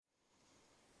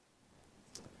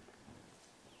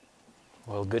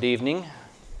Well, good evening.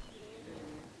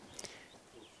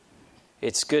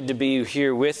 It's good to be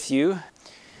here with you.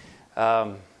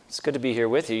 It's good to be here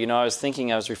with you. You know, I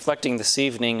was reflecting this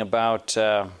evening about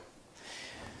the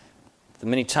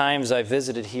many times I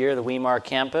visited here, the Weimar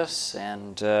campus,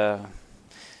 and the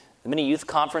many youth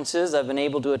conferences I've been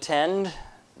able to attend,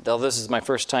 though this is my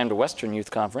first time to Western Youth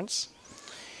Conference.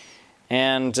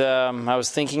 And I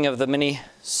was thinking of the many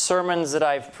sermons that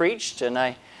I've preached, and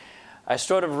I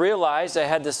sort of realized I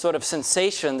had this sort of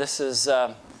sensation. This is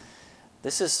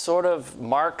sort of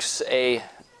marks an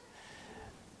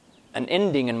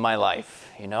ending in my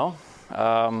life. You know,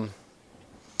 I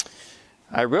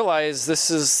realize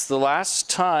this is the last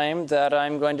time that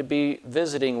I'm going to be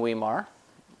visiting Weimar,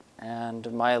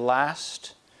 and my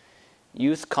last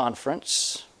youth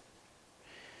conference,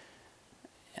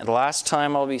 and the last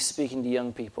time I'll be speaking to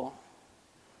young people.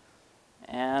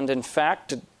 And in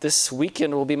fact, this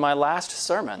weekend will be my last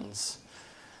sermons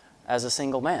as a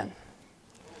single man.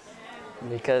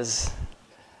 Because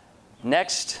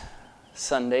next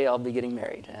Sunday I'll be getting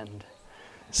married. And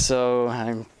so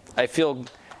I feel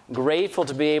grateful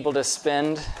to be able to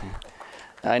spend,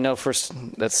 I know first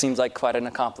that seems like quite an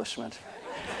accomplishment.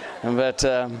 But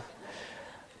I'm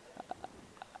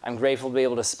grateful to be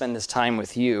able to spend this time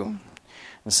with you.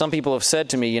 And some people have said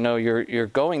to me, you know, you're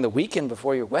going the weekend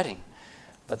before your wedding.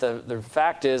 But the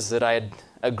fact is that I had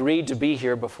agreed to be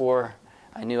here before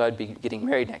I knew I'd be getting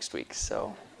married next week.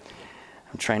 So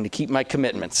I'm trying to keep my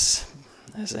commitments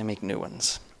as I make new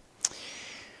ones.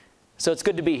 So it's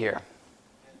good to be here.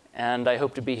 And I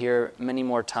hope to be here many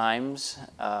more times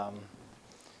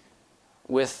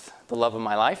with the love of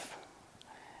my life.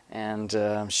 And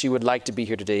she would like to be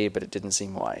here today, but it didn't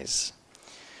seem wise.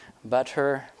 But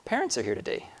her parents are here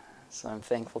today. So I'm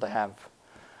thankful to have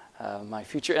my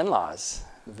future in-laws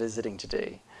visiting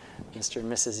today, Mr. and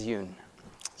Mrs. Yoon.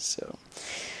 So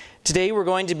today we're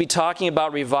going to be talking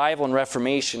about revival and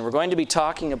reformation. We're going to be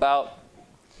talking about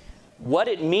what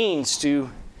it means to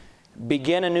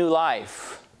begin a new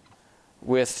life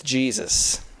with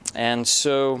Jesus. And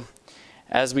so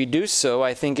as we do so,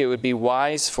 I think it would be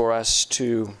wise for us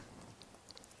to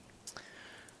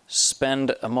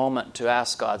spend a moment to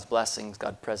ask God's blessings,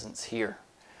 God's presence here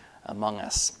among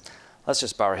us. Let's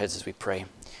just bow our heads as we pray.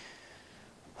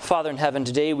 Father in heaven,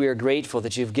 today we are grateful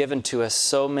that you've given to us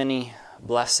so many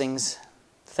blessings.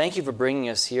 Thank you for bringing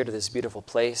us here to this beautiful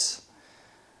place,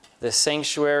 this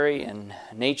sanctuary in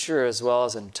nature as well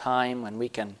as in time, when we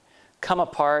can come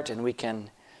apart and we can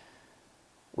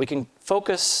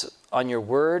focus on your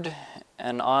word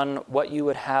and on what you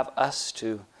would have us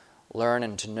to learn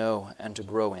and to know and to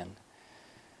grow in.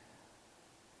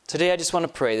 Today I just want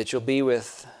to pray that you'll be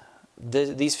with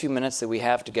these few minutes that we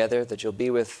have together, that you'll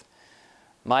be with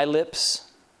my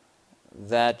lips,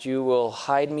 that you will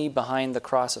hide me behind the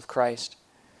cross of Christ,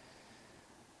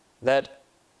 that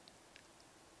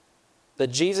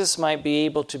Jesus might be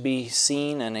able to be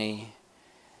seen in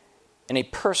a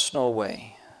personal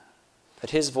way, that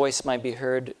his voice might be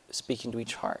heard speaking to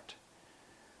each heart.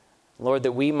 Lord,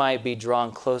 that we might be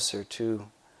drawn closer to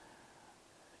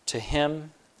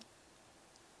him,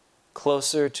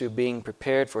 closer to being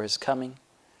prepared for his coming,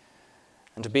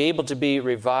 and to be able to be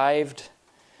revived,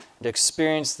 to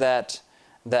experience that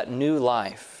new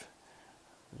life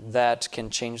that can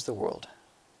change the world.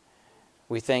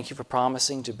 We thank you for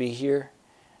promising to be here.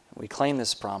 We claim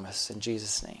this promise in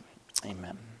Jesus' name.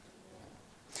 Amen.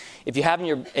 If you have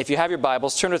your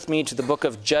Bibles, turn with me to the book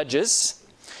of Judges.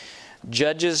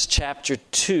 Judges chapter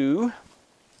 2.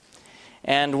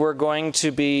 And we're going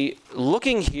to be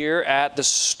looking here at the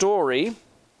story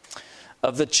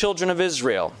of the children of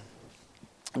Israel.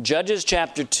 Judges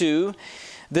chapter 2.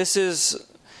 This is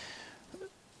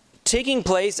taking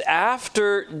place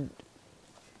after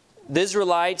the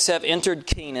Israelites have entered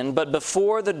Canaan, but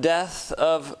before the death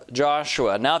of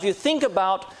Joshua. Now, if you think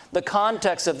about the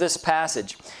context of this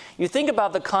passage, you think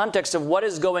about the context of what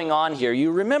is going on here,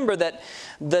 you remember that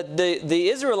the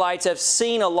Israelites have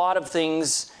seen a lot of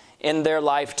things in their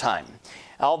lifetime.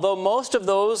 Although most of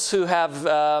those who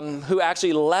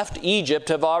actually left Egypt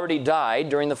have already died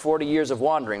during the 40 years of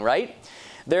wandering, right?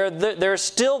 There are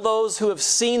still those who have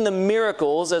seen the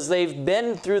miracles as they've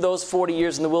been through those 40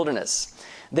 years in the wilderness.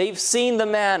 They've seen the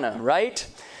manna, right?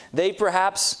 They've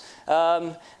perhaps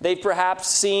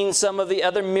seen some of the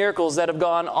other miracles that have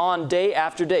gone on day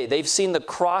after day. They've seen the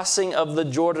crossing of the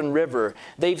Jordan River.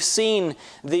 They've seen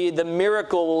the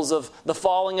miracles of the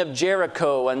falling of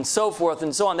Jericho and so forth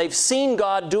and so on. They've seen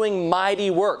God doing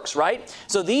mighty works, right?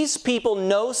 So these people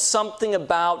know something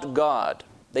about God.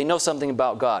 They know something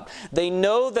about God. They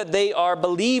know that they are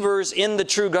believers in the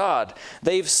true God.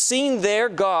 They've seen their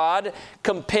God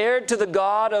compared to the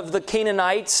God of the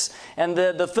Canaanites and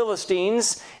the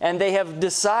Philistines, and they have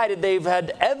decided, they've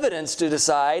had evidence to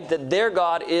decide that their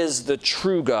God is the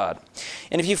true God.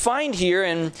 And if you find here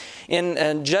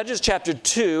in Judges chapter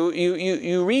 2,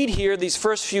 you read here these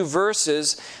first few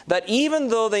verses that even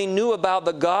though they knew about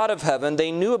the God of heaven,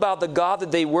 they knew about the God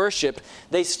that they worshiped,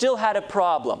 they still had a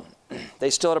problem. They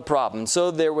still had a problem.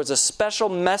 So there was a special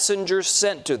messenger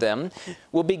sent to them.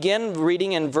 We'll begin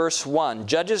reading in verse 1.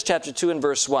 Judges chapter 2 and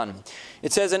verse 1.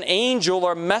 It says, an angel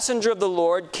or messenger of the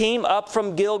Lord came up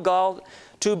from Gilgal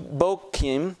to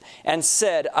Bochim and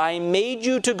said, I made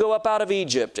you to go up out of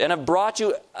Egypt and have brought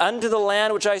you unto the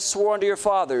land which I swore unto your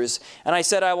fathers. And I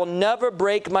said, I will never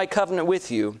break my covenant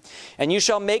with you. And you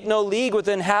shall make no league with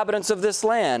the inhabitants of this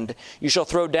land. You shall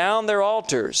throw down their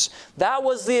altars. That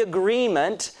was the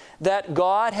agreement that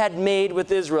God had made with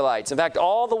the Israelites. In fact,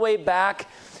 all the way back,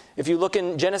 if you look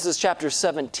in Genesis chapter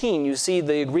 17, you see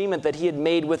the agreement that he had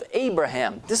made with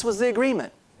Abraham. This was the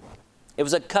agreement. It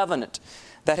was a covenant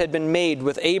that had been made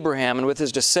with Abraham and with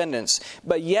his descendants.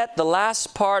 But yet the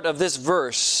last part of this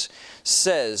verse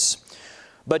says,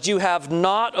 but you have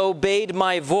not obeyed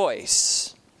my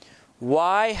voice.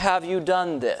 Why have you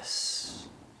done this?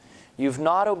 You've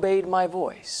not obeyed my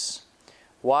voice.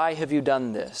 Why have you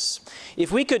done this?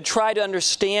 If we could try to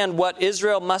understand what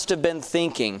Israel must have been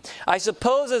thinking, I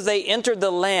suppose as they entered the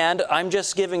land, I'm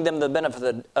just giving them the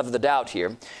benefit of the doubt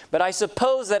here, but I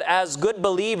suppose that as good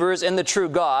believers in the true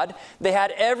God, they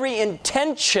had every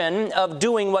intention of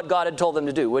doing what God had told them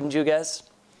to do, wouldn't you guess?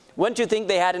 Wouldn't you think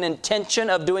they had an intention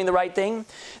of doing the right thing?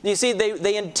 You see,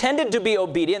 they intended to be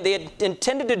obedient. They had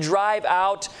intended to drive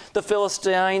out the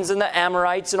Philistines and the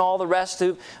Amorites and all the rest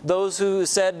of those who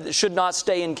said should not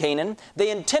stay in Canaan.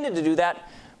 They intended to do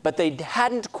that, but they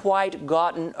hadn't quite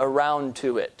gotten around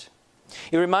to it.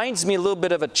 It reminds me a little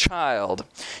bit of a child.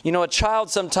 You know, a child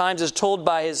sometimes is told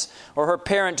by his or her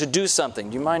parent to do something.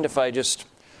 Do you mind if I just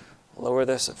lower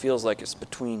this? It feels like it's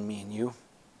between me and you.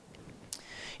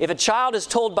 If a child is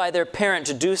told by their parent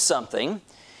to do something,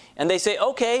 and they say,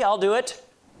 okay, I'll do it,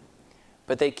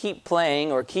 but they keep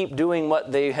playing or keep doing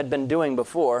what they had been doing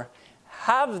before,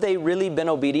 have they really been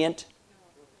obedient?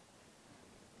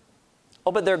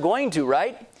 Oh, but they're going to,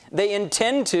 right? They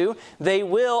intend to. They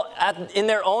will, in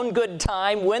their own good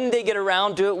time, when they get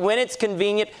around to it, when it's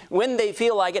convenient, when they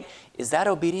feel like it. Is that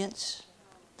obedience?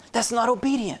 That's not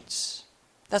obedience.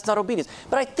 That's not obedience.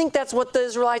 But I think that's what the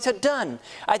Israelites had done.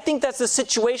 I think that's the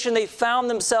situation they found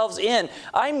themselves in.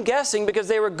 I'm guessing because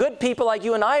they were good people like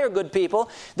you and I are good people.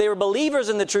 They were believers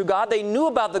in the true God. They knew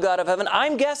about the God of heaven.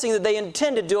 I'm guessing that they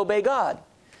intended to obey God.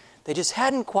 They just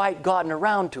hadn't quite gotten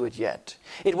around to it yet.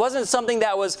 It wasn't something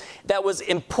that was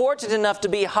important enough to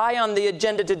be high on the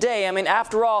agenda today. I mean,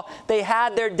 after all, they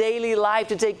had their daily life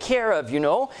to take care of, you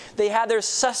know. They had their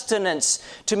sustenance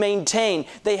to maintain.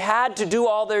 They had to do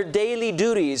all their daily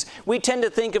duties. We tend to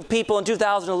think of people in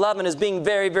 2011 as being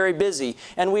very, very busy.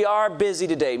 And we are busy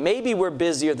today. Maybe we're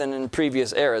busier than in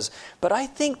previous eras. But I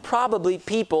think probably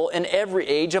people in every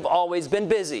age have always been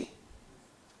busy.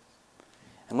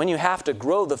 And when you have to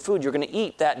grow the food you're going to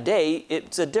eat that day,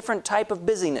 it's a different type of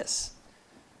busyness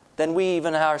than we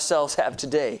even ourselves have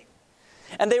today.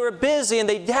 And they were busy and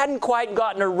they hadn't quite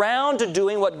gotten around to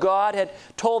doing what God had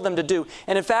told them to do.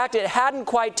 And in fact, it hadn't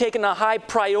quite taken a high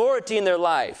priority in their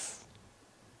life.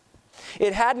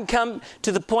 It hadn't come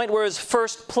to the point where it was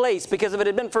first place, because if it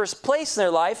had been first place in their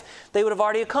life, they would have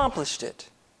already accomplished it.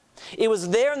 It was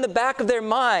there in the back of their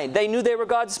mind. They knew they were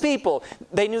God's people.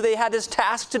 They knew they had this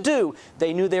task to do.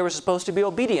 They knew they were supposed to be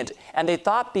obedient. And they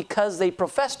thought because they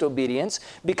professed obedience,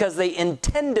 because they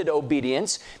intended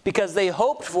obedience, because they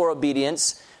hoped for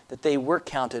obedience, that they were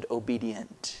counted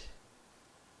obedient.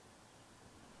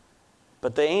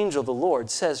 But the angel of the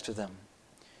Lord says to them,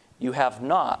 you have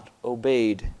not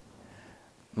obeyed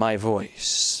my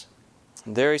voice.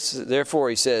 And therefore,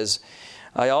 he says,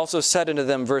 I also said unto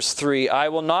them, verse 3, I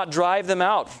will not drive them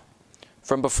out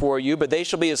from before you, but they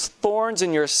shall be as thorns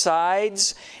in your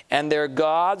sides, and their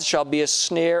gods shall be a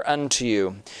snare unto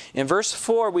you. In verse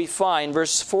 4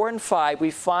 and 5, we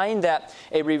find that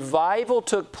a revival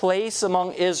took place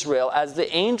among Israel as the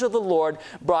angel of the Lord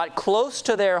brought close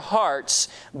to their hearts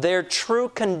their true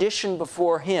condition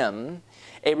before him.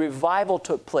 A revival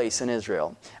took place in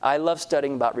Israel. I love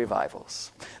studying about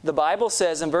revivals. The Bible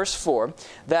says in verse 4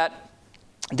 that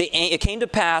it came to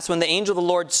pass when the angel of the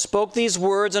Lord spoke these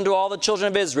words unto all the children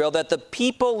of Israel that the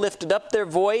people lifted up their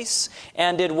voice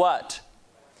and did what?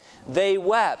 They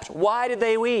wept. Why did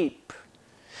they weep?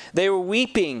 They were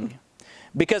weeping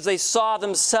because they saw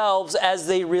themselves as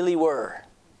they really were.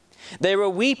 They were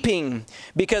weeping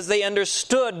because they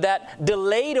understood that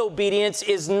delayed obedience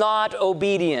is not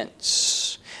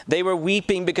obedience. They were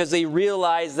weeping because they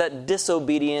realized that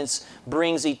disobedience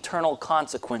brings eternal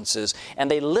consequences.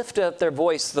 And they lifted up their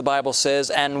voice, the Bible says,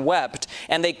 and wept.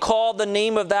 And they called the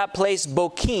name of that place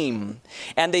Bokim.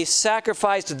 And they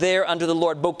sacrificed there unto the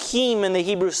Lord. Bokim in the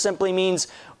Hebrew simply means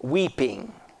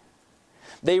weeping.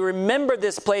 They remembered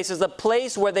this place as a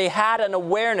place where they had an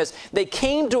awareness. They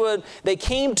came to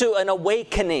an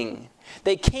awakening.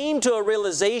 They came to a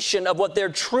realization of what their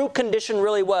true condition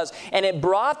really was. And it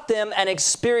brought them an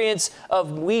experience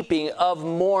of weeping, of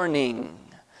mourning,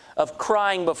 of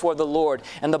crying before the Lord.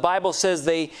 And the Bible says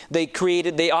they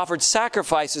offered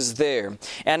sacrifices there.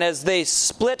 And as they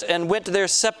split and went their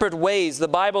separate ways, the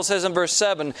Bible says in verse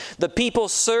 7, the people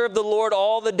served the Lord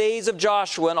all the days of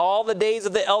Joshua and all the days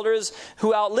of the elders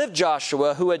who outlived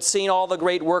Joshua, who had seen all the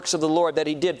great works of the Lord that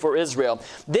he did for Israel.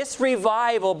 This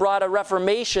revival brought a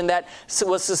reformation that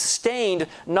was sustained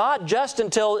not just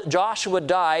until Joshua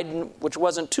died, which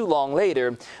wasn't too long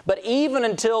later, but even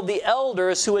until the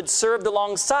elders who had served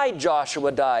alongside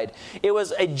Joshua died. It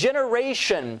was a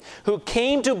generation who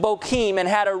came to Bokim and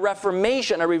had a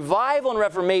reformation, a revival and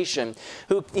reformation,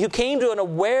 who came to an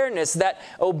awareness that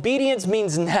obedience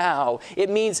means now. It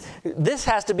means this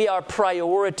has to be our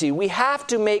priority. We have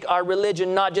to make our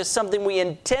religion not just something we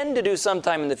intend to do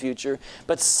sometime in the future,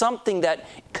 but something that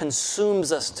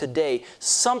consumes us today,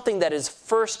 something that is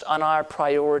first on our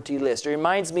priority list. It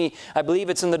reminds me, I believe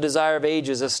it's in The Desire of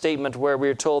Ages, a statement where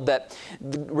we're told that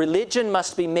religion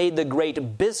must be made the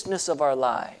great business of our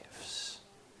lives.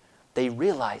 They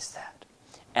realized that.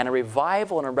 And a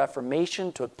revival and a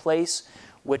reformation took place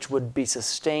which would be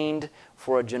sustained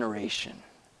for a generation.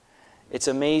 It's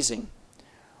amazing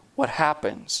what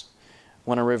happens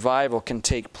when a revival can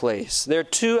take place. There are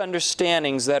two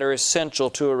understandings that are essential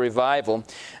to a revival.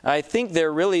 I think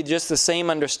they're really just the same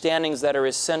understandings that are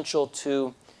essential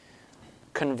to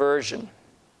conversion.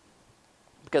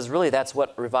 Because really that's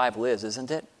what revival is,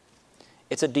 isn't it?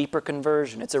 It's a deeper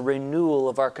conversion. It's a renewal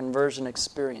of our conversion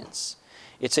experience.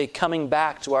 It's a coming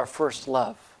back to our first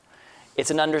love. It's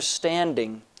an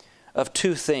understanding of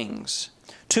two things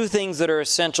that are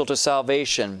essential to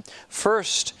salvation.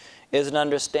 First is an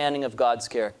understanding of God's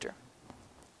character,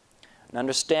 an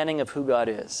understanding of who God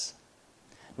is.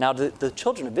 Now, the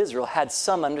children of Israel had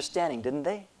some understanding, didn't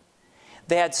they?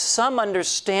 They had some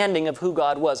understanding of who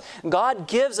God was. God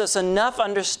gives us enough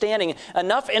understanding,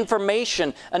 enough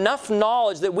information, enough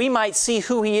knowledge that we might see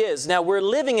who He is. Now, we're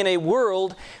living in a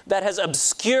world that has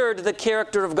obscured the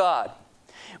character of God.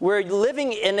 We're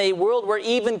living in a world where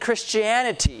even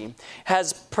Christianity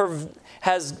has been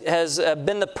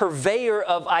the purveyor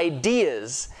of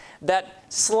ideas that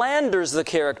slanders the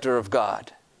character of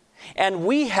God. And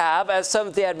we have, as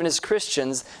Seventh-day Adventist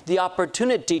Christians, the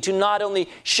opportunity to not only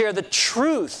share the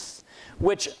truth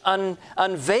which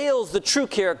unveils the true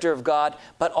character of God,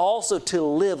 but also to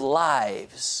live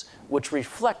lives which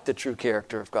reflect the true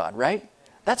character of God, right?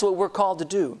 That's what we're called to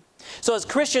do. So as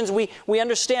Christians, we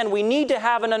understand we need to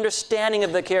have an understanding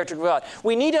of the character of God.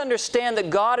 We need to understand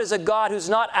that God is a God who's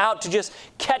not out to just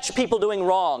catch people doing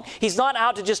wrong. He's not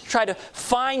out to just try to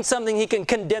find something He can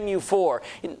condemn you for.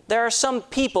 There are some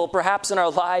people, perhaps in our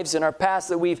lives, in our past,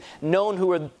 that we've known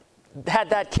who had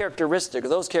that characteristic, or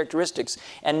those characteristics,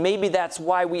 and maybe that's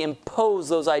why we impose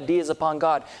those ideas upon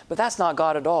God. But that's not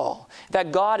God at all. In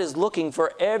fact, God is looking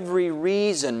for every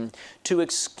reason to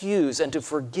excuse and to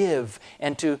forgive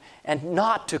and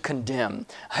not to condemn.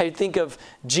 I think of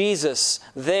Jesus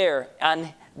there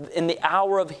in the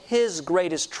hour of His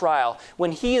greatest trial,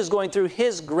 when He is going through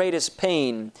His greatest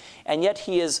pain, and yet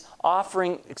He is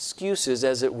offering excuses,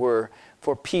 as it were,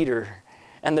 for Peter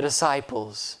and the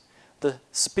disciples. The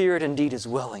spirit indeed is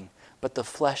willing, but the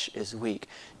flesh is weak.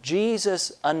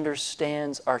 Jesus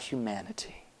understands our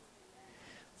humanity.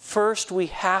 First, we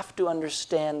have to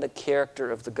understand the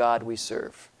character of the God we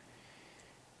serve.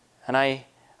 And I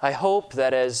hope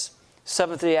that as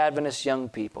Seventh-day Adventist young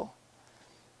people,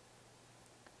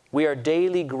 we are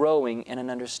daily growing in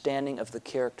an understanding of the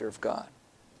character of God.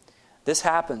 This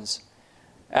happens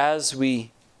as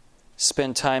we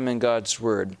spend time in God's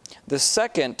Word. The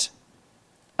second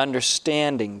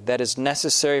understanding that is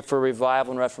necessary for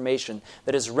revival and reformation,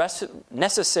 that is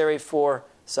necessary for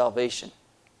salvation.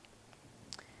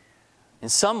 In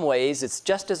some ways, it's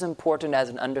just as important as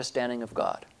an understanding of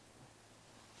God.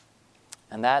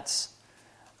 And that's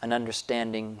an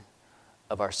understanding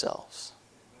of ourselves.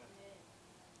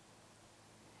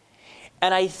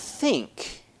 And I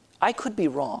think, I could be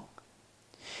wrong,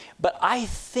 But I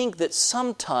think that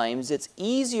sometimes it's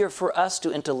easier for us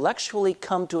to intellectually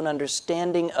come to an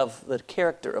understanding of the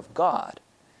character of God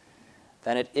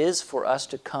than it is for us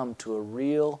to come to a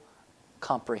real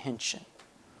comprehension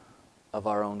of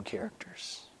our own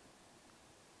characters.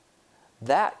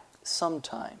 That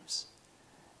sometimes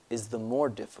is the more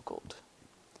difficult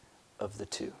of the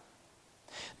two.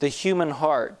 The human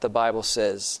heart, the Bible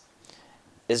says,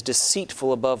 is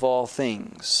deceitful above all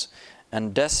things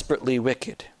and desperately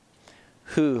wicked.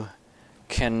 Who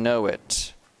can know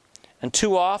it? And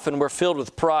too often we're filled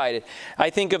with pride. I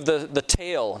think of the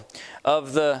tale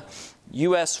of the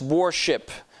U.S. warship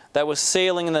that was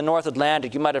sailing in the North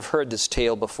Atlantic. You might have heard this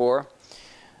tale before.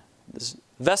 This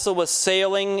vessel was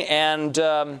sailing, and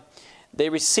they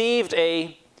received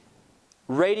a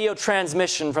radio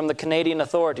transmission from the Canadian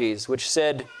authorities which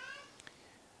said,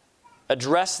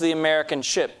 addressed the American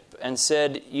ship and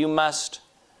said, you must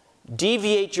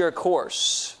deviate your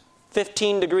course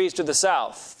 15 degrees to the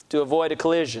south to avoid a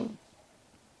collision.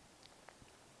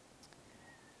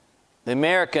 The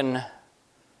American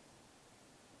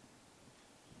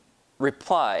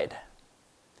replied,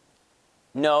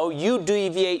 no, you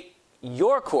deviate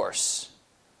your course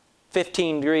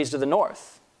 15 degrees to the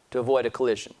north to avoid a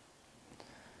collision.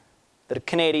 The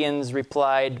Canadians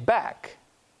replied back,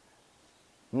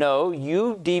 no,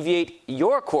 you deviate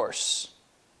your course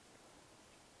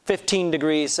 15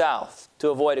 degrees south to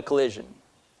avoid a collision.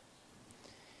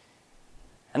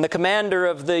 And the commander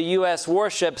of the U.S.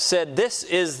 warship said, this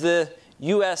is the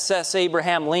USS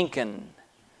Abraham Lincoln,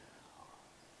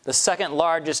 the second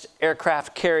largest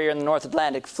aircraft carrier in the North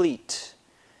Atlantic Fleet.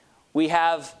 We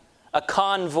have a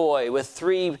convoy with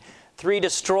three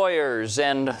destroyers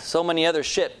and so many other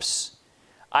ships.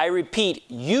 I repeat,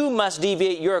 you must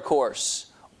deviate your course,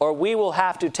 or we will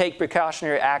have to take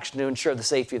precautionary action to ensure the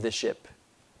safety of the ship.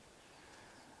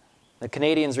 The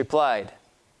Canadians replied,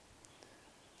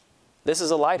 this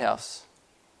is a lighthouse.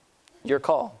 Your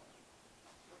call.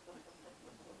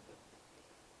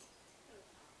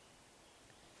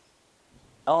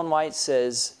 Ellen White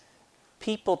says,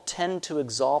 people tend to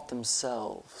exalt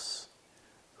themselves,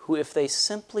 who, if they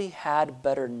simply had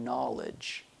better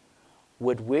knowledge,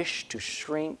 would wish to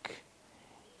shrink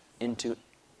into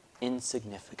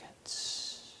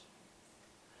insignificance.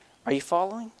 Are you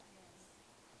following?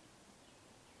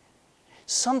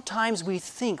 Sometimes we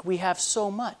think we have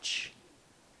so much.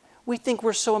 We think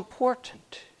we're so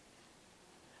important.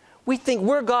 We think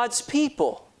we're God's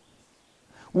people.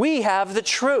 We have the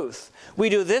truth. We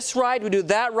do this right, we do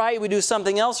that right, we do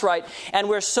something else right, and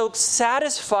we're so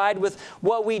satisfied with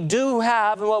what we do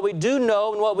have and what we do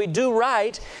know and what we do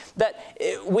right that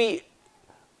we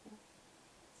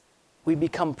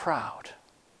become proud.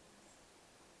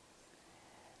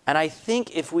 And I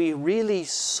think if we really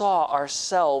saw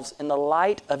ourselves in the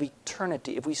light of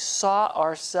eternity, if we saw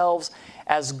ourselves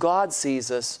as God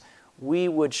sees us, we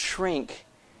would shrink.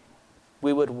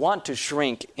 We would want to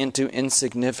shrink into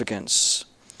insignificance.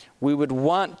 We would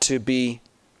want to be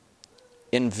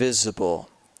invisible.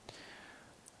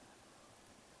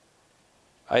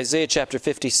 Isaiah chapter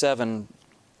 57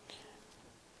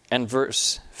 and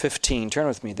verse 15. Turn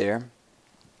with me there.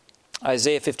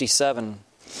 Isaiah 57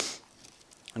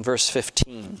 and verse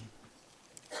 15.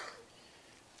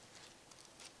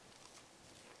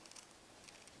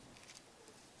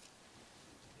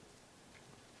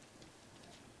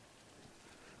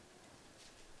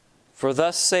 For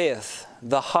thus saith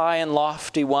the high and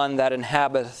lofty one that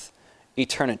inhabiteth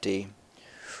eternity,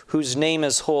 whose name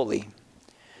is holy.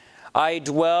 I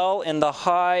dwell in the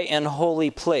high and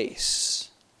holy place,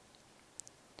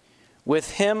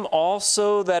 with him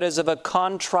also that is of a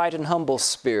contrite and humble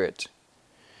spirit,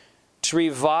 to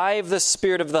revive the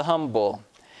spirit of the humble,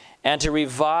 and to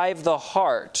revive the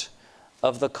heart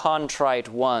of the contrite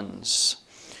ones.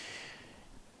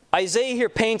 Isaiah here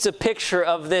paints a picture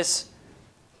of this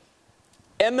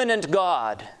eminent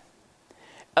God,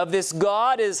 of this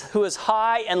God who is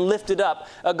high and lifted up,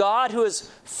 a God who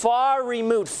is far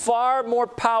removed, far more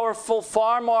powerful,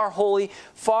 far more holy,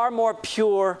 far more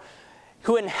pure,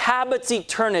 who inhabits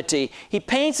eternity. He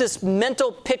paints this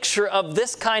mental picture of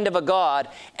this kind of a God,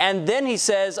 and then he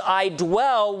says, I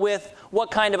dwell with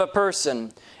what kind of a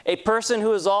person? A person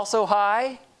who is also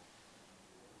high,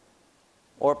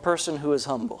 or a person who is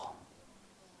humble?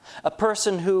 A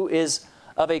person who is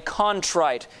of a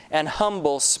contrite and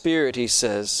humble spirit, he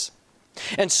says.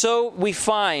 And so we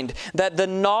find that the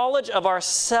knowledge of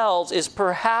ourselves is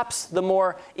perhaps the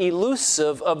more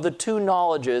elusive of the two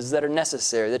knowledges that are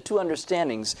necessary, the two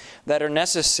understandings that are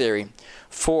necessary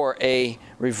for a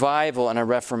revival and a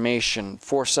reformation,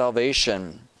 for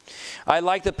salvation. I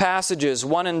like the passages,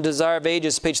 one in Desire of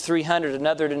Ages, page 300,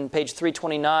 another in page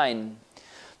 329.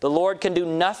 The Lord can do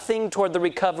nothing toward the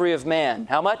recovery of man.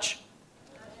 How much?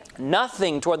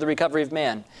 Nothing toward the recovery of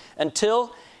man,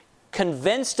 until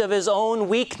convinced of his own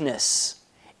weakness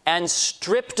and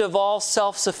stripped of all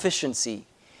self-sufficiency,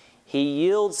 he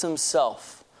yields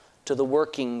himself to the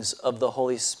workings of the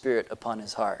Holy Spirit upon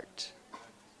his heart.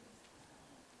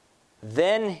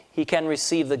 Then he can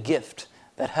receive the gift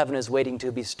that heaven is waiting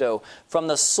to bestow. From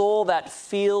the soul that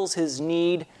feels his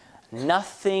need,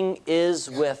 nothing is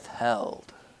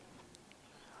withheld.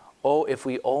 Oh, if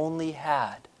we only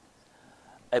had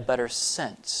a better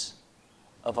sense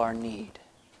of our need,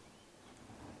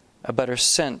 a better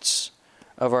sense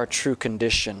of our true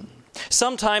condition.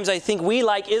 Sometimes I think we,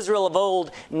 like Israel of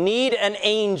old, need an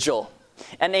angel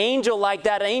like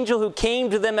that angel who came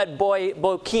to them at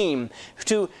Bochim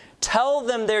to tell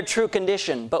them their true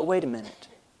condition. But wait a minute.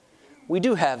 We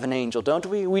do have an angel, don't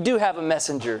we? We do have a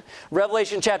messenger.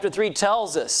 Revelation chapter 3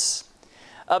 tells us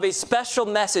of a special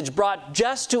message brought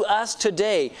just to us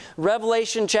today.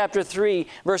 Revelation chapter 3,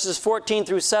 verses 14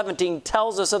 through 17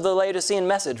 tells us of the Laodicean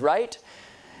message, right?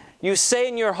 You say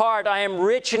in your heart, I am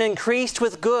rich and increased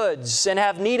with goods and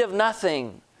have need of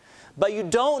nothing. But you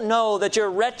don't know that you're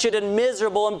wretched and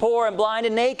miserable and poor and blind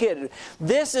and naked.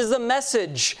 This is the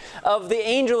message of the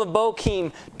angel of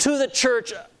Bochim to the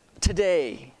church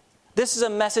today. This is a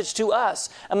message to us.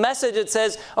 A message that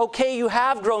says, okay, you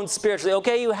have grown spiritually.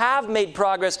 Okay, you have made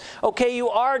progress. Okay, you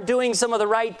are doing some of the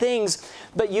right things.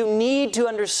 But you need to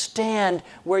understand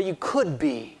where you could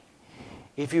be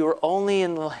if you were only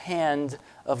in the hand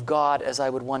of God as I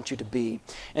would want you to be.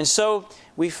 And so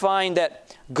we find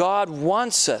that God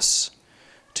wants us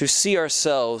to see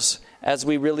ourselves as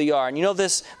we really are. And you know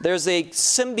this, there's a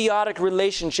symbiotic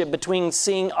relationship between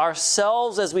seeing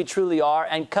ourselves as we truly are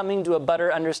and coming to a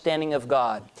better understanding of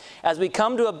God. As we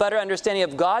come to a better understanding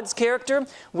of God's character,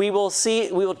 we will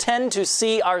tend to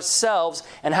see ourselves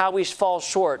and how we fall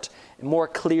short more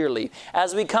clearly.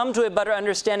 As we come to a better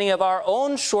understanding of our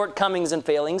own shortcomings and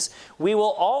failings, we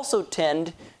will also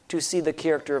tend to see the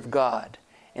character of God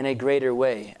in a greater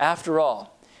way. After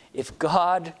all, if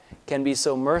God can be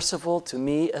so merciful to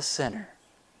me, a sinner,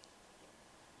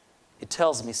 it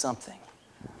tells me something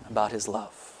about His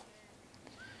love.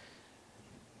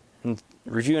 In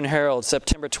Review and Herald,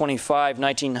 September 25,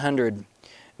 1900,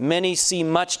 many see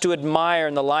much to admire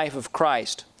in the life of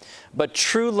Christ, but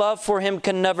true love for Him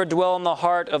can never dwell in the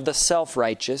heart of the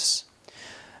self-righteous.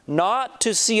 Not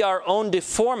to see our own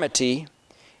deformity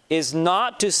is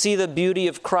not to see the beauty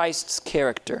of Christ's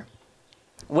character.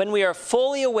 When we are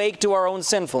fully awake to our own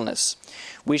sinfulness,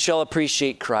 we shall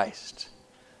appreciate Christ.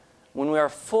 When we are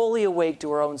fully awake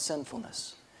to our own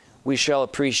sinfulness, we shall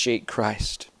appreciate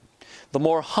Christ. The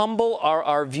more humble are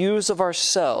our views of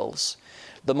ourselves,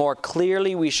 the more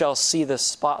clearly we shall see the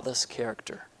spotless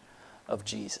character of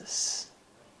Jesus.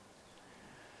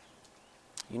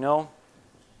 You know,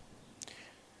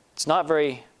 it's not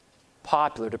very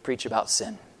popular to preach about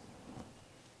sin.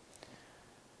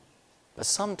 But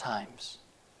sometimes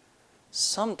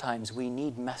we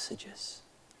need messages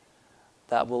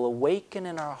that will awaken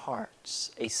in our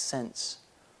hearts a sense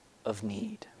of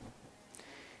need.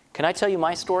 Can I tell you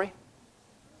my story?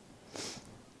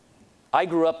 I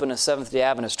grew up in a Seventh-day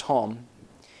Adventist home,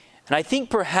 and I think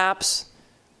perhaps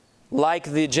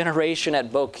like the generation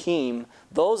at Bochim,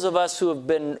 those of us who have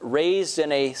been raised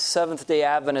in a Seventh-day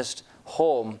Adventist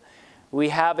home, we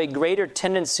have a greater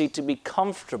tendency to be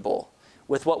comfortable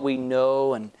with what we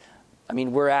know. And I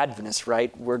mean, we're Adventists,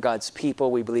 right? We're God's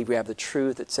people. We believe we have the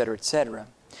truth, etc., etc.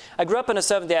 I grew up in a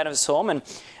Seventh-day Adventist home, and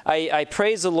I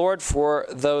praise the Lord for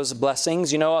those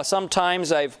blessings. You know,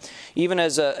 sometimes even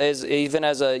as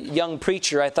a young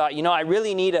preacher, I thought, you know, I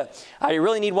really need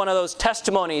one of those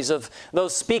testimonies of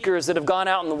those speakers that have gone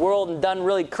out in the world and done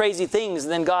really crazy things,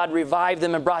 and then God revived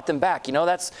them and brought them back. You know,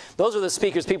 those are the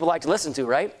speakers people like to listen to,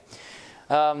 right?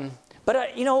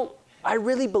 But you know, I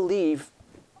really believe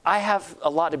I have a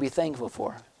lot to be thankful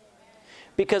for.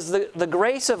 Because the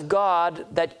grace of God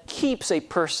that keeps a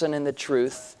person in the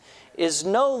truth is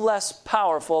no less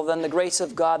powerful than the grace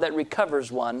of God that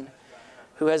recovers one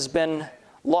who has been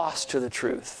lost to the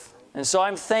truth. And so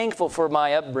I'm thankful for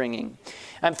my upbringing.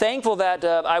 I'm thankful that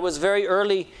I was very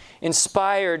early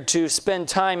inspired to spend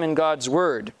time in God's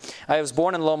Word. I was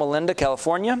born in Loma Linda,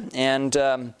 California, and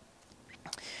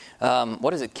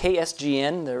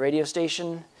KSGN, the radio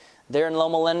station there in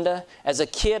Loma Linda. As a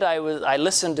kid, I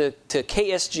listened to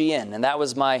KSGN, and that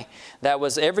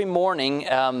was every morning.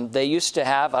 They used to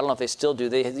have, I don't know if they still do,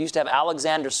 they used to have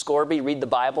Alexander Scorby read the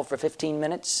Bible for 15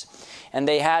 minutes. And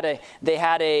they had a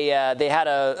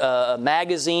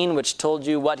magazine which told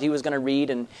you what he was going to read,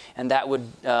 and that would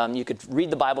you could read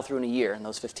the Bible through in a year in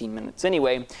those 15 minutes.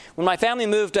 Anyway, when my family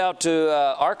moved out to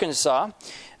Arkansas,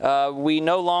 we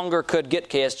no longer could get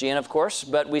KSGN, of course,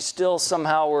 but we still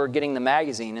somehow were getting the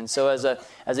magazine. And so as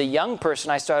a young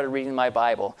person, I started reading my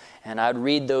Bible, and I'd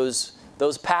read those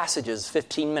passages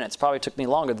 15 minutes. Probably took me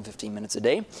longer than 15 minutes a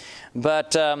day,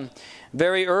 but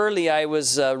very early I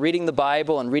was reading the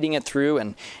Bible and reading it through,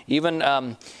 and even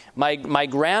my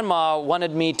grandma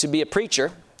wanted me to be a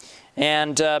preacher,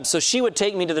 and so she would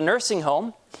take me to the nursing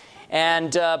home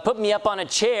and put me up on a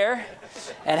chair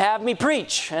and have me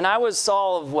preach. And I was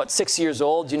all of 6 years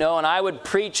old, and I would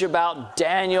preach about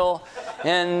Daniel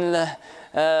and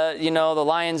the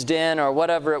lion's den or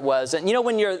whatever it was. And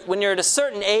when you're at a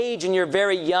certain age and you're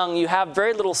very young, you have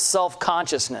very little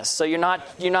self-consciousness. So you're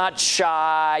not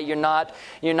shy. You're not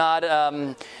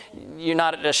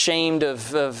ashamed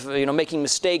of making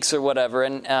mistakes or whatever.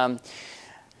 And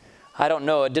I don't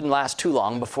know. It didn't last too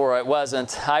long before I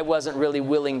wasn't really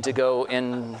willing to go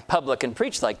in public and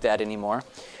preach like that anymore.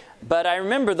 But I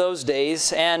remember those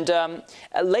days, and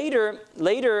later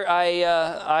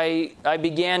I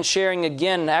began sharing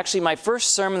again. Actually, my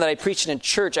first sermon that I preached in a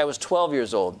church, I was 12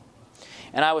 years old,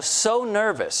 and I was so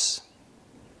nervous,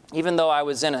 even though I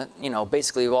was in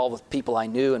basically all the people I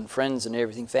knew and friends and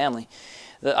everything, family,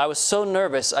 that I was so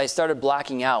nervous I started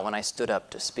blacking out when I stood up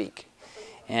to speak,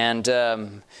 and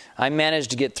I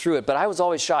managed to get through it. But I was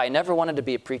always shy. I never wanted to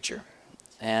be a preacher.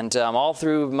 And all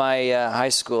through my high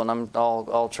school, and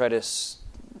I'll try to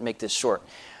make this short,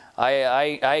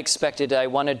 I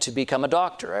wanted to become a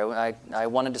doctor. I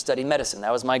wanted to study medicine.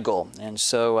 That was my goal. And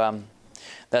so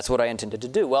that's what I intended to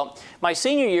do. Well, my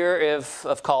senior year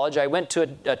of college, I went to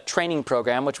a training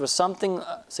program, which was something,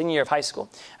 senior year of high school.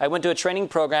 I went to a training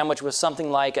program which was something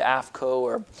like AFCO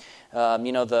or,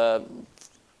 the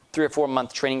 3 or 4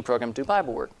 month training program to do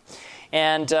Bible work.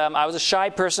 And I was a shy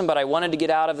person, but I wanted to get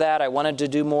out of that. I wanted to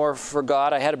do more for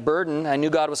God. I had a burden. I knew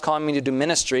God was calling me to do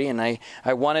ministry, and I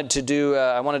wanted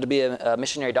to be a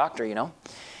missionary doctor,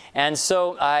 And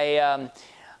so I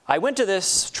went to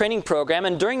this training program,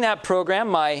 and during that program,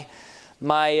 my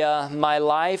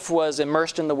life was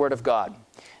immersed in the Word of God.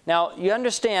 Now, you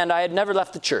understand, I had never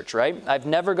left the church, right? I've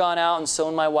never gone out and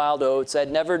sown my wild oats.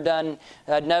 I'd never done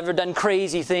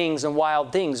crazy things and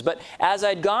wild things. But as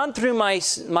I'd gone through my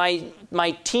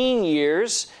teen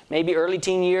years, maybe early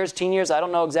teen years, I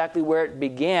don't know exactly where it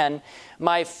began,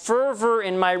 my fervor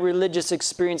in my religious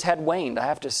experience had waned, I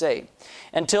have to say.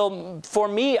 Until, for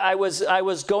me, I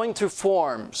was going through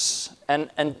forms. And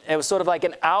it was sort of like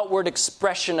an outward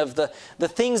expression of the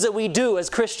things that we do as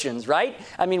Christians, right?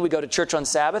 I mean, we go to church on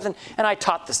Sabbath, and I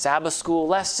taught the Sabbath school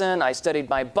lesson. I studied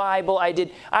my Bible.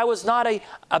 I was not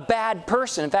a bad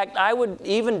person. In fact, I would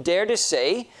even dare to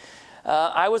say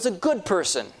I was a good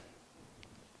person.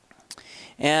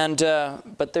 And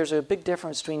but there's a big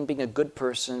difference between being a good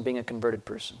person and being a converted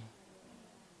person.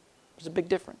 There's a big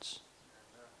difference.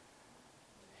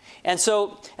 And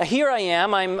so here I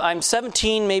am. I'm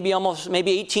 17, maybe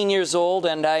 18 years old,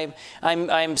 and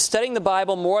I'm studying the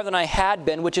Bible more than I had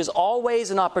been, which is always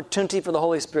an opportunity for the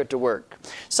Holy Spirit to work.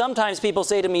 Sometimes people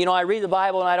say to me, I read the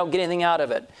Bible and I don't get anything out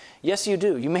of it. Yes, you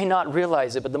do. You may not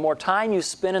realize it, but the more time you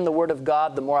spend in the Word of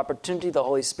God, the more opportunity the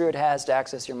Holy Spirit has to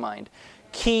access your mind.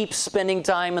 Keep spending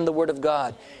time in the Word of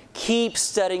God. Keep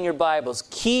studying your Bibles.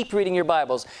 Keep reading your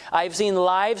Bibles. I've seen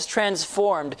lives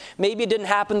transformed. Maybe it didn't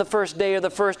happen the first day or the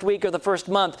first week or the first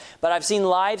month, but I've seen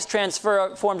lives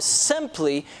transformed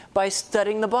simply by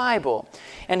studying the Bible.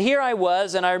 And here I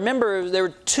was, and I remember there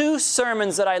were 2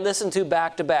 sermons that I listened to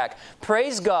back to back.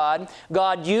 Praise God,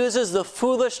 God uses the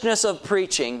foolishness of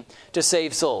preaching to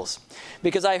save souls.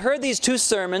 Because I heard these 2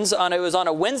 sermons, it was on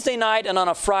a Wednesday night and on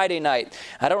a Friday night.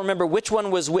 I don't remember which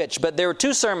one was which, but there were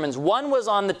 2 sermons. One was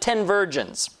on the 10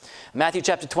 virgins, Matthew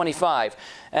chapter 25.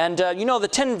 And the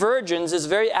 10 virgins is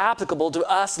very applicable to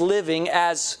us living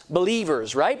as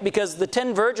believers, right? Because the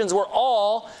 10 virgins were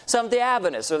all Seventh-day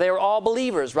Adventists, or they were all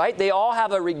believers, right? They all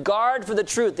have a regard for the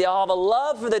truth. They all have a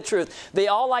love for the truth. They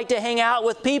all like to hang out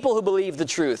with people who believe the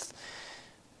truth.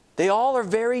 They all are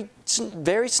very,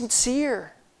 very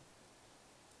sincere.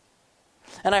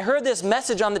 And I heard this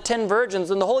message on the 10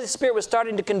 virgins, and the Holy Spirit was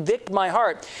starting to convict my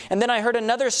heart. And then I heard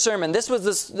another sermon. This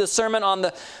was the sermon on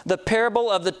the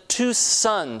parable of the 2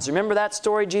 sons. Remember that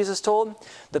story Jesus told?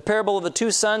 The parable of the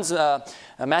 2 sons,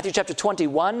 Matthew chapter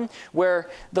 21, where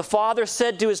the father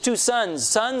said to his 2 sons,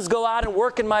 "Sons, go out and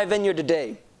work in my vineyard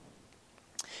today."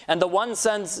 And the one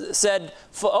son said,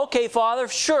 "Okay, Father,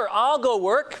 sure, I'll go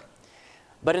work."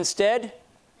 But instead,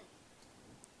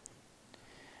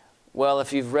 well,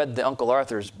 if you've read the Uncle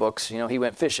Arthur's books, you know he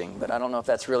went fishing. But I don't know if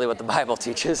that's really what the Bible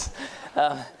teaches.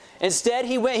 Instead,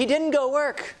 he didn't go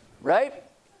work, right?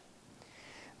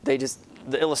 The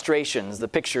illustrations, the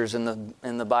pictures in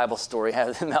the Bible story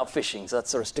have him out fishing. So that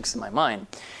sort of sticks in my mind.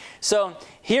 So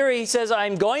here he says,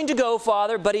 "I'm going to go,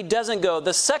 Father," but he doesn't go.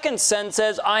 The second son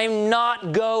says, "I'm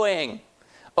not going."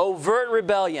 Overt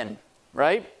rebellion,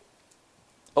 right?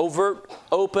 Overt,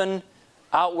 open,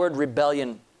 outward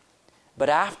rebellion. But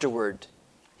afterward,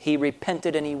 he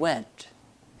repented and he went.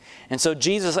 And so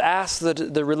Jesus asked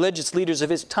the religious leaders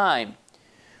of his time,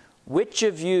 which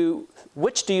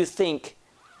do you think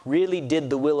really did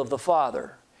the will of the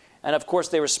Father? And of course,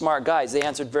 they were smart guys. They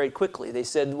answered very quickly. They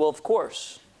said, well, of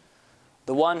course.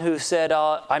 The one who said,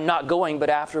 "I'm not going," but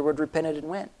afterward repented and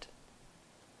went.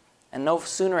 And no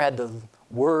sooner had the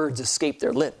words escaped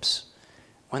their lips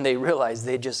when they realized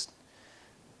they just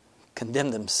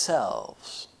condemned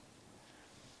themselves.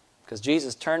 Because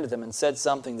Jesus turned to them and said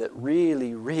something that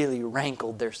really, really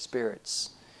rankled their spirits.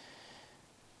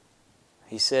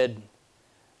 He said,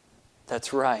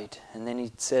 "That's right." And then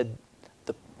he said,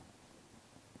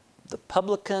 the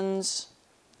publicans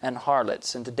and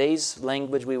harlots. In today's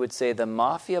language, we would say the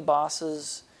mafia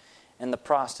bosses and the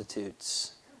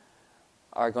prostitutes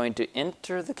are going to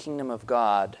enter the kingdom of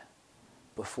God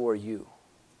before you.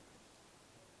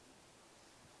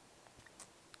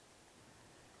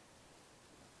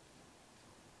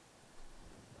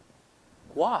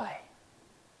 Why?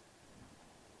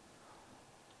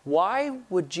 Why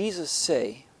would Jesus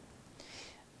say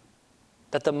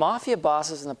that the mafia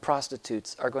bosses and the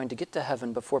prostitutes are going to get to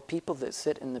heaven before people that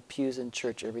sit in the pews in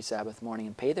church every Sabbath morning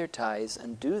and pay their tithes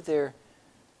and do their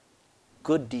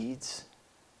good deeds?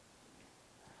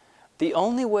 The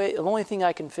only thing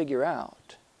I can figure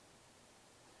out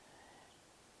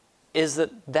is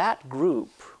that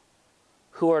group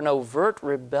who are in overt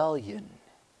rebellion,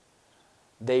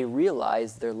 they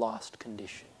realize their lost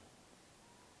condition.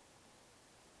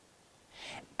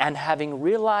 And having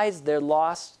realized their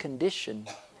lost condition,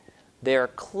 they are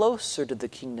closer to the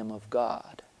kingdom of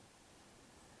God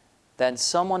than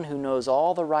someone who knows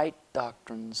all the right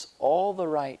doctrines, all the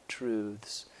right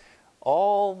truths,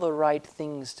 all the right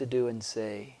things to do and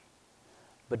say,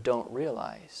 but don't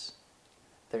realize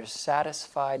they're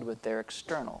satisfied with their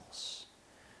externals,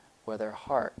 where their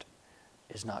heart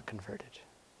is not converted.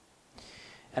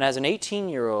 And as an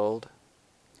 18-year-old,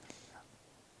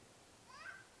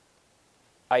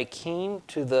 I came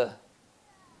to the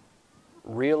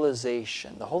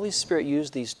realization, the Holy Spirit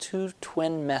used these 2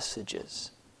 twin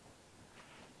messages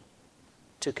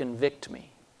to convict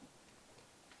me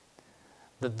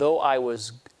that though I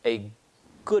was a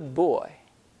good boy,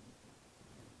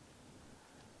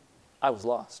 I was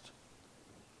lost.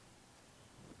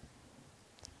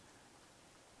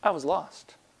 I was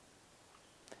lost.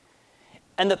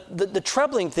 And the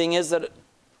troubling thing is that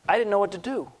I didn't know what to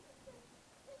do.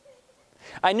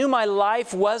 I knew my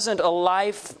life wasn't a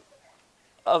life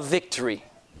of victory.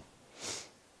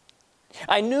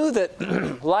 I knew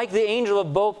that, like the angel of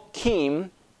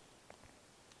Bochim,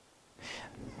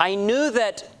 I knew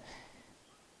that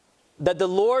the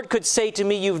Lord could say to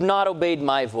me, "You've not obeyed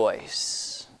my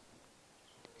voice."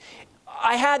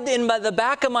 I had in the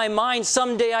back of my mind,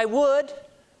 someday I would.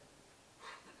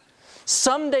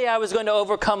 Someday I was going to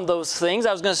overcome those things.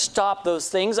 I was going to stop those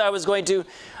things. I was going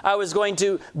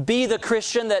to be the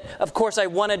Christian that, of course, I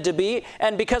wanted to be.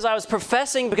 And because I was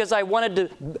professing, because I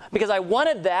wanted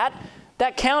that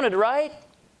counted, right?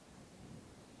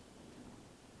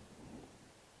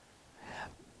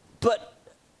 But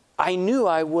I knew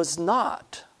I was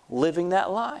not living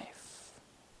that life.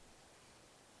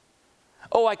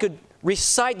 Oh, I could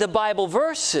recite the Bible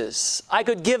verses. I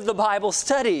could give the Bible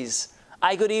studies.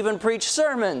 I could even preach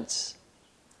sermons.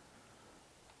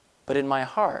 But in my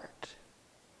heart,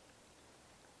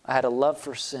 I had a love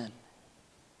for sin,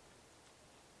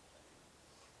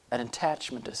 an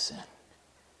attachment to sin.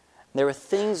 There were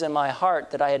things in my heart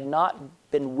that I had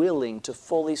not been willing to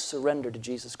fully surrender to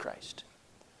Jesus Christ.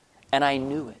 And I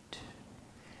knew it.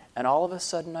 And all of a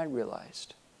sudden I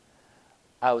realized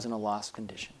I was in a lost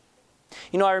condition.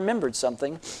 You know, I remembered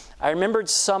something. I remembered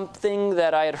something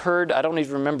that I had heard. I don't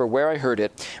even remember where I heard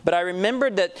it. But I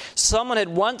remembered that someone had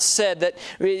once said that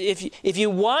if you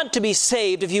want to be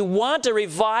saved, if you want a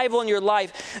revival in your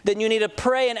life, then you need to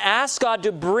pray and ask God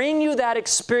to bring you that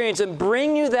experience and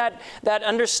bring you that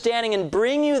understanding and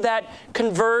bring you that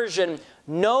conversion,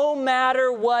 no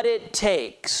matter what it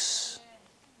takes.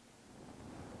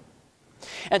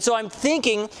 And so I'm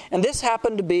thinking, and this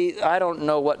happened to be, I don't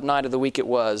know what night of the week it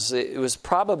was. It was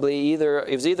probably either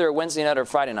a Wednesday night or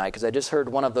Friday night, because I just heard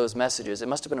one of those messages. It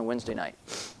must have been a Wednesday night,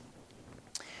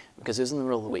 because it was in the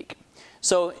middle of the week.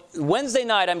 So Wednesday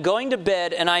night, I'm going to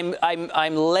bed, and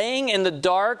I'm laying in the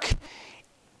dark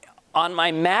on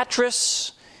my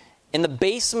mattress in the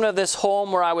basement of this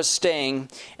home where I was staying,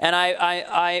 and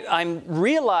I'm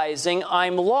realizing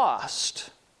I'm lost.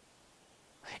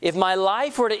 If my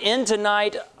life were to end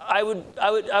tonight, I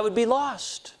would be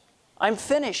lost. I'm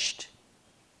finished.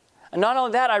 And not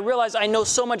only that, I realize I know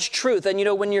so much truth. And you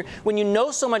know, when you know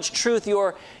so much truth,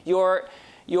 your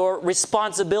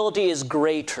responsibility is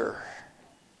greater.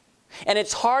 And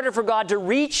it's harder for God to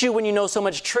reach you when you know so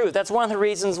much truth. That's one of the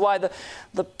reasons why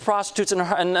the prostitutes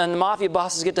and the mafia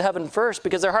bosses get to heaven first,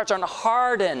 because their hearts aren't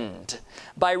hardened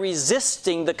by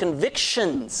resisting the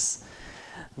convictions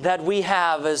that we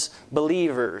have as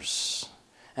believers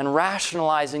and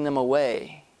rationalizing them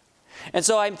away. And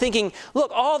so I'm thinking,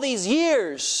 look, all these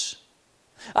years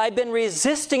I've been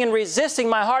resisting and resisting.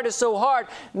 My heart is so hard.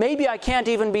 Maybe I can't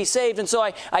even be saved. And so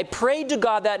I prayed to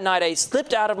God that night. I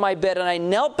slipped out of my bed and I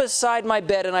knelt beside my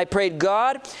bed and I prayed,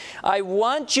 God, I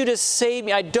want you to save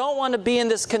me. I don't want to be in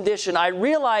this condition. I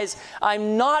realize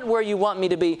I'm not where you want me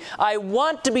to be. I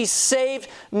want to be saved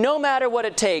no matter what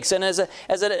it takes. And as an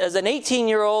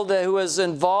 18-year-old who was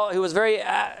involved, who was very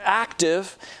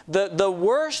active, the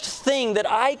worst thing that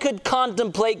I could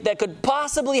contemplate that could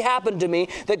possibly happen to me,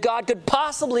 that God could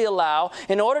possibly allow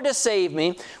in order to save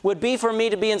me, would be for me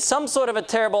to be in some sort of a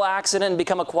terrible accident and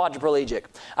become a quadriplegic.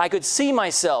 I could see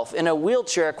myself in a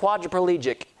wheelchair,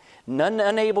 quadriplegic,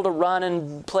 unable to run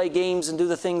and play games and do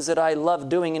the things that I love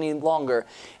doing any longer.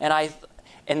 And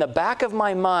in the back of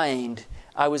my mind,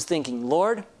 I was thinking,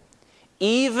 Lord,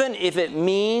 even if it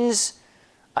means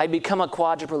I become a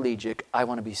quadriplegic, I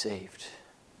want to be saved.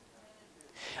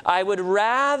 I would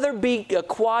rather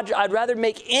I'd rather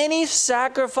make any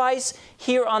sacrifice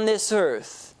here on this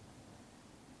earth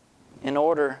in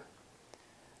order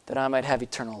that I might have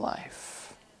eternal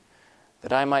life,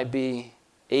 that I might be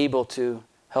able to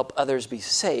help others be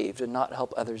saved and not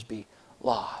help others be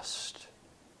lost.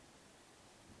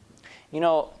 You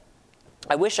know,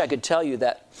 I wish I could tell you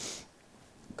that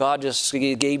God just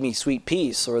gave me sweet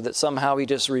peace, or that somehow He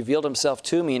just revealed Himself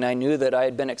to me and I knew that I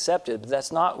had been accepted. But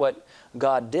that's not what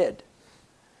God did.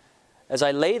 As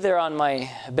I lay there on my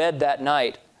bed that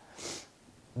night,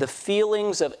 the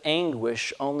feelings of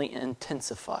anguish only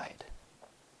intensified.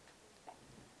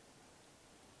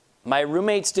 My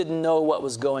roommates didn't know what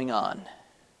was going on.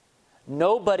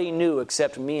 Nobody knew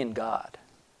except me and God.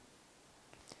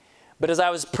 But as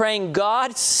I was praying,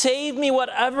 God, save me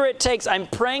whatever it takes. I'm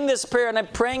praying this prayer and I'm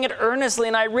praying it earnestly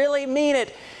and I really mean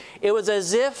it. It was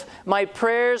as if my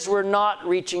prayers were not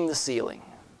reaching the ceiling.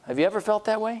 Have you ever felt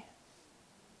that way?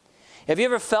 Have you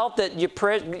ever felt that your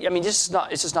prayer,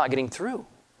 it's just not getting through.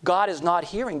 God is not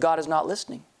hearing. God is not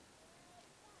listening.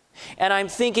 And I'm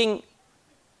thinking,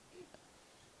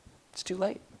 it's too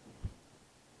late.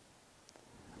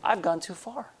 I've gone too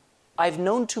far. I've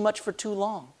known too much for too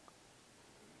long.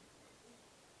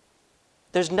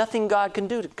 There's nothing God can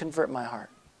do to convert my heart.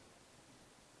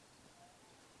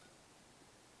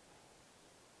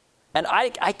 And I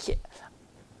can't,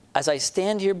 as I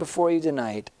stand here before you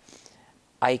tonight,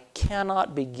 I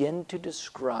cannot begin to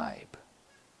describe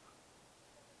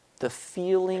the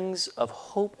feelings of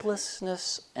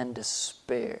hopelessness and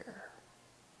despair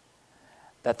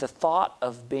that the thought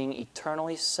of being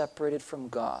eternally separated from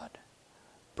God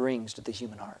brings to the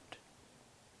human heart.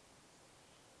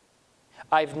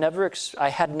 I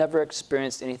had never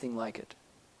experienced anything like it.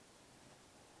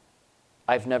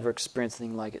 I've never experienced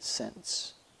anything like it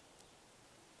since.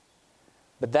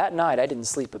 But that night, I didn't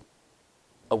sleep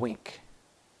a wink.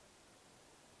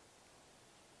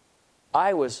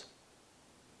 I was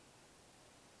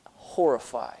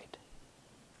horrified.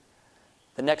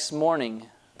 The next morning,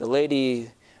 the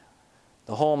lady,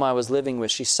 the home I was living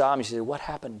with, she saw me. She said, "What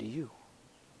happened to you?"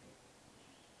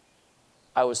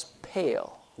 I was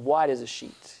pale, white as a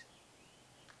sheet.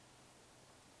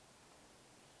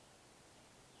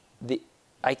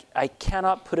 I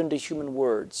cannot put into human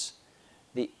words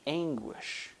the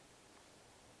anguish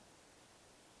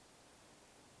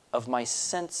of my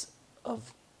sense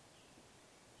of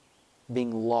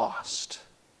being lost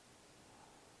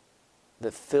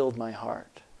that filled my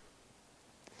heart.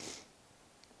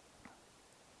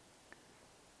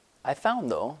 I found,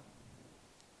 though,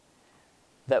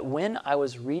 that when I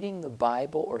was reading the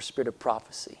Bible or Spirit of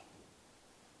Prophecy,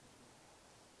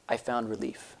 I found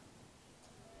relief.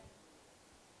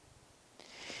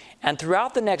 And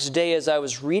throughout the next day, as I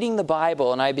was reading the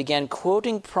Bible and I began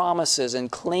quoting promises and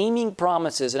claiming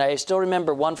promises, and I still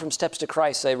remember one from Steps to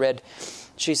Christ I read.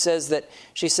 She says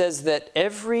that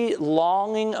every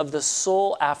longing of the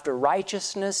soul after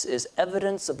righteousness is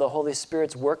evidence of the Holy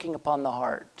Spirit's working upon the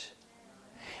heart.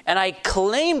 And I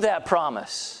claimed that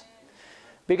promise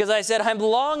because I said, I'm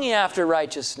longing after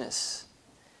righteousness.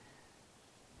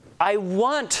 I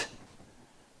want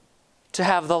to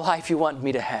have the life you want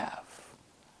me to have.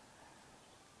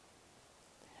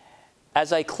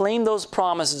 As I claimed those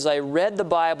promises, I read the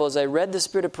Bible, as I read the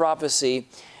Spirit of Prophecy,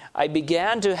 I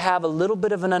began to have a little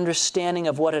bit of an understanding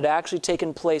of what had actually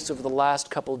taken place over the last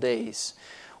couple days.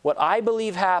 What I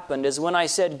believe happened is when I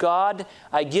said, God,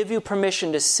 I give you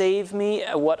permission to save me,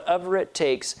 whatever it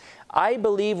takes, I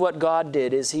believe what God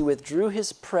did is He withdrew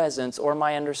His presence, or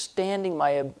my understanding,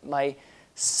 my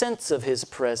sense of His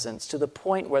presence, to the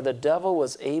point where the devil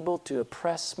was able to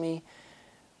oppress me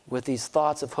with these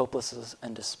thoughts of hopelessness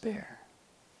and despair.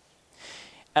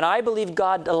 And I believe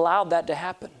God allowed that to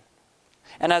happen.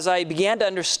 And as I began to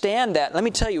understand that, let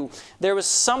me tell you, there was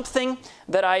something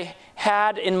that I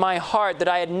had in my heart that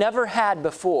I had never had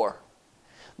before.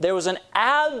 There was an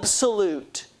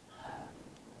absolute,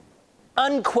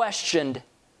 unquestioned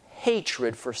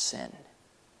hatred for sin.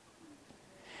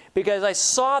 Because I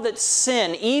saw that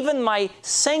sin, even my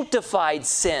sanctified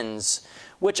sins,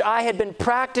 which I had been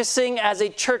practicing as a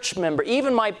church member,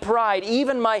 even my pride,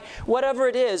 even my whatever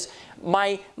it is,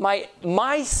 my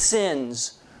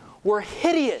sins were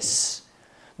hideous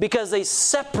because they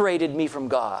separated me from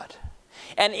God.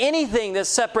 And anything that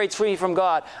separates me from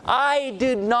God, I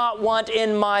did not want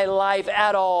in my life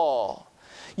at all.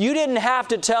 You didn't have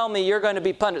to tell me you're going to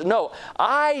be punished. No,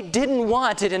 I didn't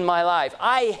want it in my life.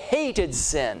 I hated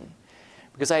sin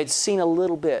because I had seen a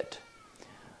little bit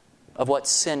of what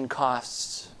sin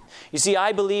costs. You see,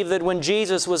 I believe that when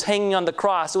Jesus was hanging on the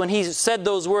cross, when He said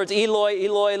those words, Eloi,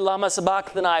 Eloi, lama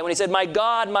sabachthani, when He said, my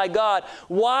God,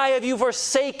 why have you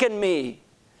forsaken me?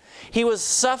 He was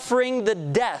suffering the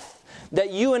death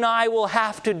that you and I will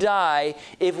have to die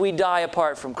if we die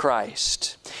apart from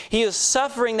Christ. He is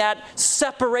suffering that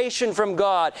separation from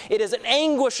God. It is an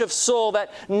anguish of soul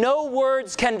that no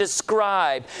words can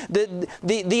describe. The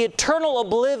eternal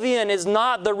oblivion is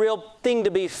not the real thing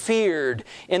to be feared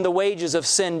in the wages of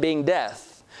sin being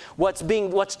death. What's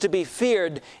to be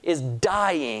feared is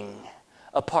dying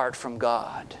apart from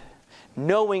God,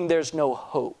 knowing there's no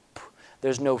hope,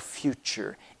 there's no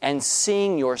future, and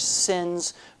seeing your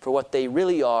sins for what they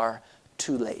really are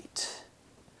too late.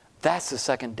 That's the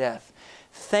second death.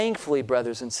 Thankfully,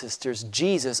 brothers and sisters,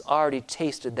 Jesus already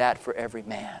tasted that for every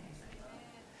man.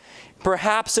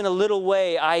 Perhaps in a little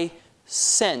way I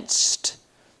sensed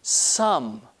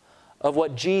some of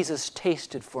what Jesus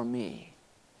tasted for me.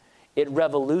 It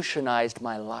revolutionized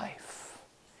my life.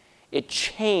 It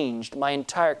changed my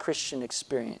entire Christian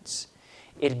experience.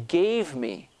 It gave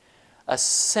me a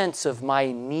sense of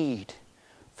my need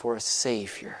for a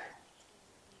Savior.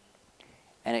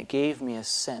 And it gave me a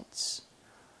sense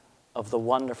of the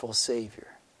wonderful Savior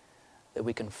that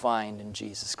we can find in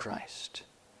Jesus Christ.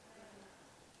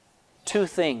 Two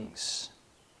things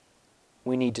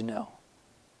we need to know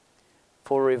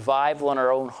for revival in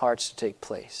our own hearts to take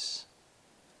place,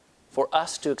 for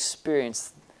us to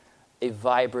experience a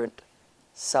vibrant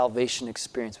salvation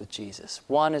experience with Jesus.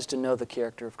 One is to know the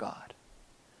character of God.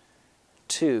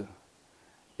 Two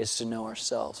is to know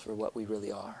ourselves for what we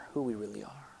really are, who we really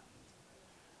are.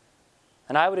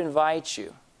 And I would invite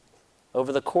you,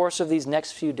 over the course of these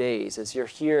next few days, as you're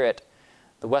here at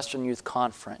the Western Youth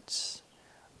Conference,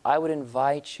 I would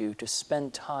invite you to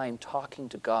spend time talking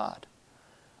to God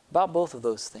about both of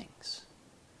those things.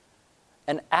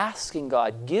 And asking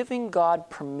God, giving God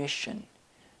permission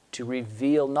to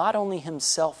reveal not only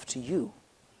Himself to you,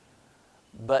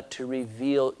 but to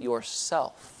reveal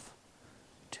yourself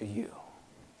to you.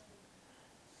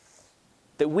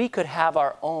 That we could have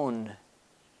our own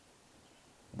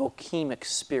Bokim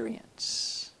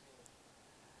experience.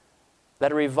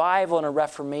 That a revival and a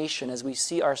reformation, as we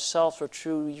see ourselves for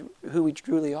who we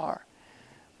truly are,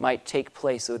 might take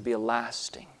place. It would be a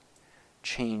lasting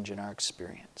change in our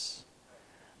experience.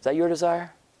 Is that your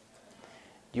desire?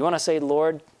 Do you want to say,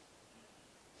 Lord,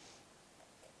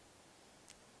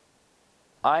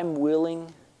 I'm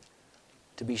willing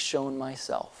to be shown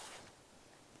myself.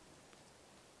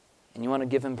 And you want to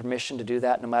give him permission to do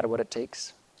that no matter what it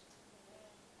takes?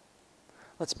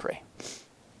 Let's pray.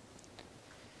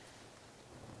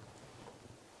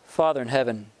 Father in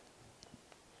heaven,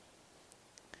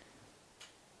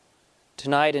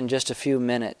 tonight in just a few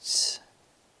minutes,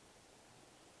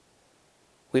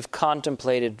 we've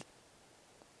contemplated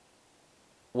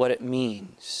what it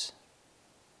means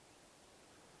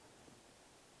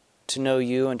to know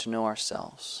you and to know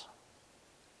ourselves.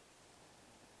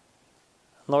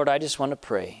 Lord, I just want to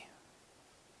pray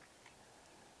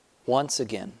once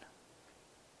again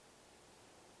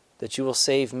that you will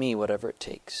save me whatever it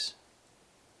takes.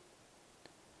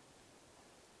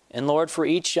 And Lord, for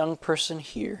each young person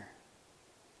here,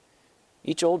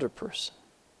 each older person,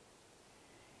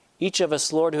 each of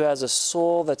us, Lord, who has a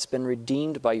soul that's been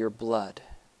redeemed by your blood,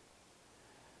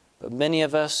 but many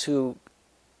of us who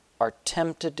are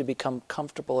tempted to become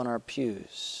comfortable in our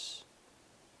pews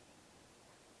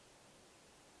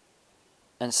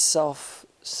and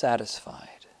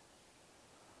self-satisfied.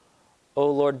 Oh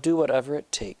Lord, do whatever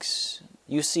it takes.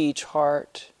 You see each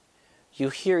heart. You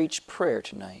hear each prayer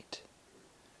tonight.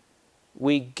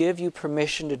 We give you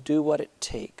permission to do what it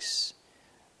takes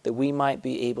that we might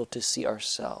be able to see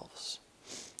ourselves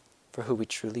for who we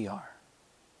truly are.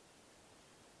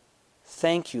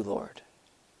 Thank you, Lord,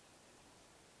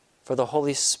 for the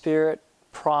Holy Spirit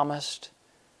promised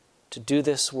to do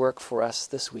this work for us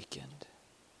this weekend.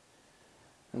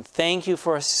 And thank you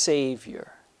for a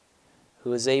Savior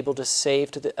who is able to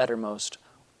save to the uttermost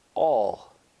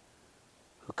all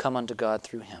who come unto God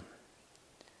through him.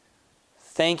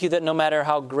 Thank you that no matter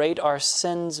how great our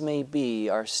sins may be,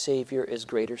 our Savior is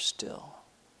greater still.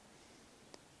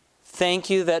 Thank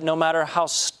you that no matter how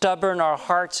stubborn our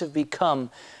hearts have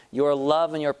become, your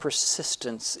love and your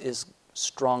persistence is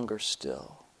stronger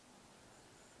still.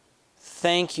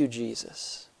 Thank you,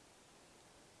 Jesus,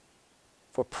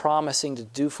 for promising to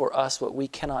do for us what we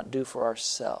cannot do for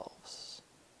ourselves.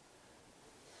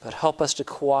 But help us to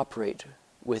cooperate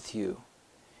with you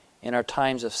in our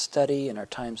times of study, in our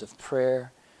times of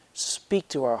prayer. Speak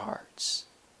to our hearts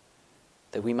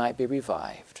that we might be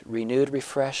revived, renewed,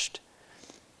 refreshed,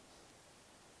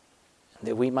 and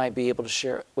that we might be able to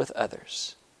share with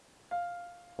others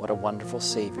what a wonderful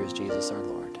Savior is Jesus our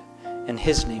Lord. In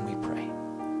his name we pray.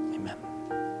 Amen.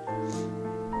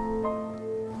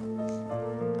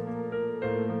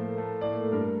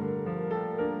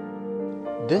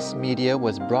 This media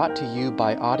was brought to you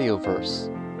by Audioverse,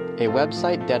 a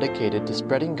website dedicated to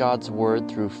spreading God's Word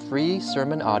through free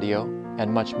sermon audio and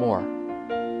much more.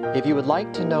 If you would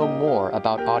like to know more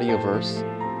about Audioverse,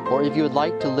 or if you would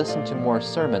like to listen to more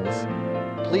sermons,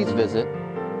 please visit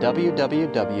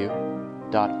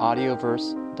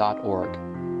www.audioverse.org.